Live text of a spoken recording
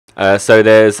So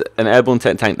there's an airborne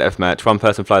tank deathmatch. One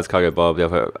person flies a cargo bomb, the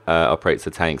other operates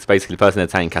the tanks. Basically, the person in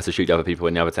the tank has to shoot the other people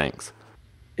in the other tanks.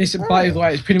 It's, by the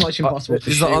way, it's pretty much impossible to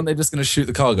shoot. Aren't they just going to shoot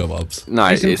the cargo bombs? No,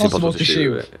 it's impossible to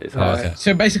shoot. It's hard. Okay.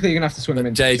 So basically, you're going to have to swim them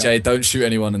in. JJ, don't shoot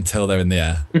anyone until they're in the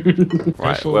air.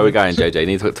 Right, where are we going, JJ? You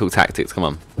need to talk tactics, come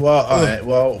on. Well, alright,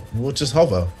 well, we'll just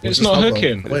hover. It's not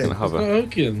hooking. Wait, It's not hover. It's not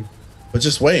hooking. we're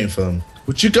just waiting for them.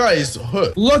 Would you guys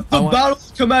hook? Let the battle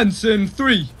commence in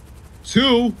 3,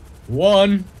 2,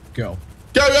 1, go.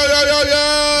 Go, go, go, go,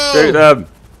 go! Shoot them!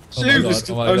 Oh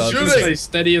my God. shooting. Stay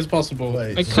steady as possible.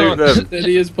 Wait. I Shoot can't. them.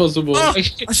 Steady as possible. Oh, I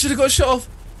should have got shot off.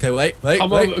 Okay, wait.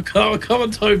 Come on, come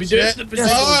on, Toby. Do it.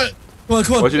 Alright, Come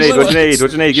on. What do you need? What do you need? What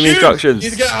do you need? Give me shoot. instructions. We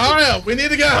need to get higher. We need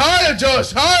to get higher,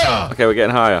 Josh. Higher. Okay, we're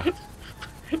getting higher.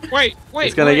 Wait.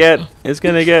 It's gonna get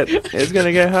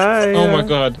higher. Oh my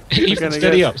God!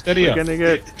 Steady up.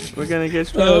 We're gonna get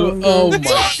strong. Oh my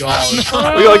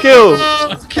God. We got a kill.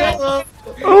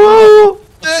 Oh.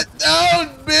 Sit down,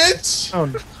 bitch. How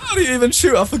do you even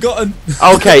shoot? I've forgotten.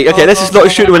 Okay, let's just not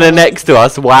shoot them when they're next to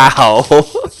us. Wow.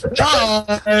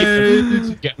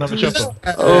 Get another chopper.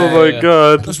 Oh my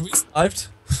God. Just resaved.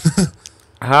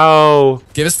 How?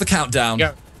 Give us the countdown.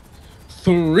 Yeah.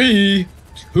 3,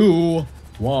 2,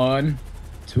 1,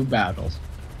 to battle.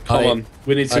 Come on.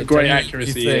 We need some great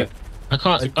accuracy here. I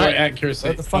can't. Great accuracy.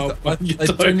 What the fuck? Oh, I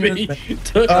Toby.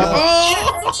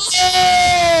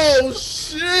 Oh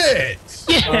shit!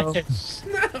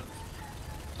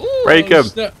 Break him.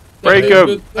 Break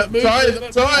him.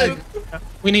 I'm trying.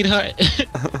 We need her.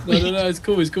 No, it's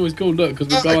cool. Look, because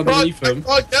we'll go underneath them.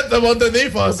 I can't get them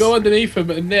underneath We'll us. go underneath them,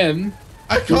 and then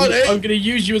I can't I'm aim. gonna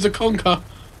use you as a conker.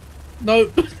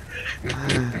 No.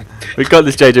 We got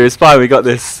this, JJ. It's fine. We got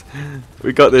this.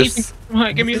 We got this.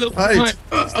 Right, give me a little. Right. Right.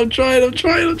 I'm trying. I'm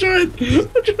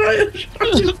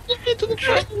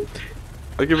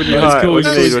giving you Right, high. What do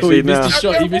you need? What do you need now?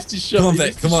 He missed his shot. Come on, He Vic.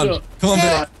 missed his Come on. shot. Come on,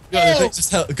 Vic.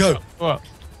 Just help. Go. What?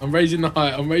 I'm raising the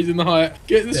height.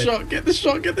 Get the shot. Get the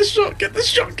shot down. Get the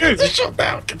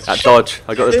That shot. dodge.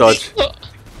 I got the dodge.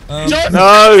 Josh,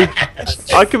 No!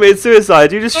 I committed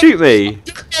suicide. You just shoot me.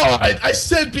 I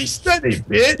said be steady,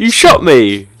 bitch. You shot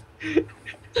me.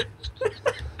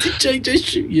 JJ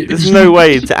shoot you. There's no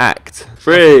way to act.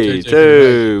 3,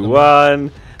 2,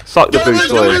 1. Suck the boost,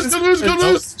 boys. Go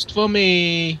loose. For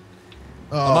me.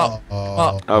 Oh,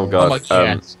 Oh God. my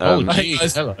God. Oh, Hey, jeez.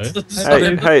 guys. Hello.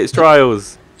 Hey, it's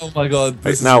trials. Oh my God.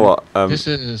 Wait, now what? This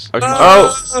is. Okay.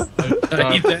 Oh!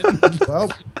 well,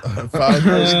 5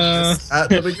 minutes at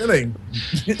the beginning.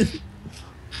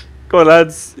 Go on,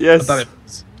 lads. Yes.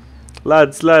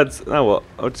 Lads. Now what?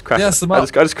 I'll just crash. Yes, I'm I up.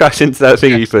 just crashed into that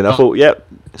thing, Ethan. I thought, yep.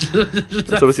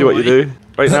 That's obviously what you do.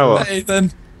 Wait, now what? Hey,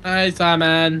 Ethan. Hey,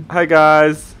 Simon. Hi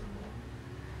guys.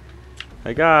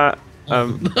 Hey guys.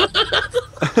 Oh,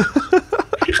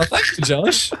 thank you,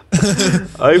 Josh. I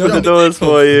opened the doors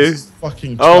for you.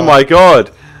 Fucking Oh my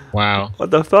God. Wow.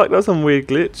 What the fuck? That's some weird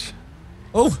glitch.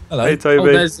 Oh, hello. Hey Oh,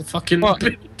 Toby. there's the fucking. Nah,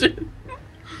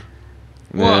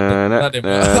 nah, That didn't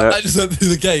nah, work. nah. I just went through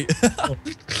the gate.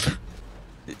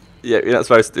 Yeah, you're not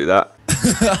supposed to do that.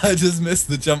 I just missed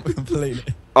the jump completely.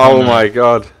 Oh my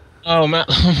God. Oh man,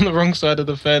 I'm on the wrong side of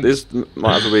the fence. This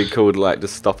might have to be called like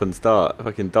just stop and start. I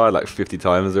fucking died like 50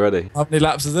 times already. How many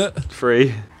laps is it?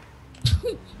 3.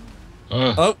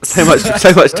 Oh, So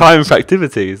much time for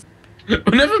activities.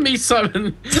 Whenever me,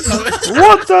 Simon.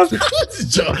 What the?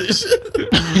 Josh.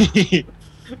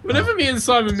 Whenever me and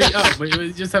Simon meet up,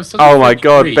 we just have such. Oh a my good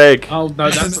God, treat. Beg. Oh no,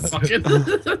 that's a fucking.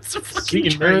 That's a fucking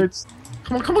Speaking treat. nerds.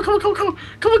 Come on.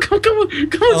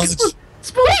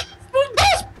 Spawn.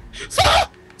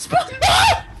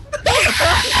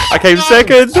 I came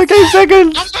second. I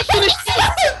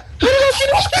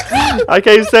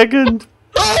came second.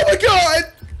 Oh my God.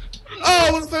 Oh,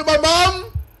 I want to thank my mum.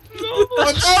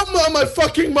 My mum and my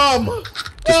fucking mum. Oh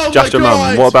Just my your mum.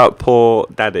 God. What about poor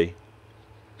daddy?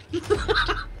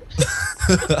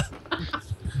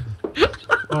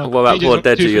 What about poor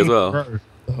Deji as well?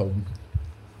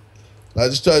 I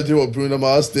just tried to do what Bruno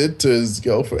Mars did to his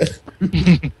girlfriend.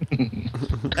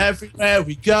 Everywhere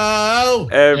we go,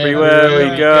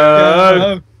 Everywhere we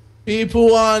go,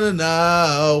 people wanna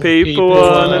know people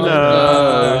wanna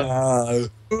know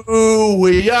who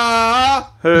we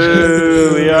are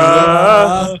who we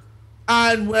are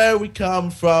and where we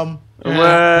come from. and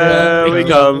where we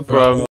come from.